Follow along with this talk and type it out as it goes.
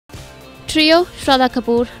trio Shraddha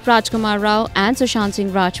Kapoor, Rajkummar Rao and Sushant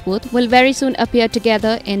Singh Rajput will very soon appear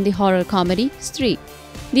together in the horror comedy Stree.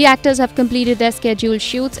 The actors have completed their scheduled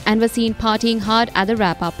shoots and were seen partying hard at the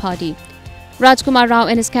wrap-up party. Rajkummar Rao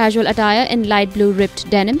in his casual attire in light blue ripped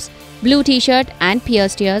denims, blue t-shirt and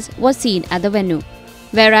pierced ears was seen at the venue,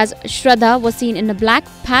 whereas Shraddha was seen in a black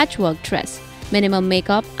patchwork dress, minimum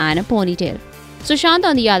makeup and a ponytail. Sushant,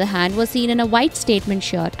 on the other hand, was seen in a white statement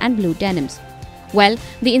shirt and blue denims. Well,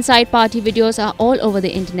 the inside party videos are all over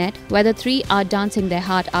the internet where the three are dancing their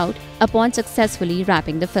heart out upon successfully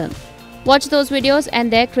wrapping the film. Watch those videos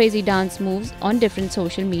and their crazy dance moves on different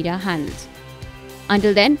social media handles.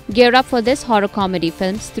 Until then, gear up for this horror comedy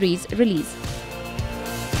film Stree's release.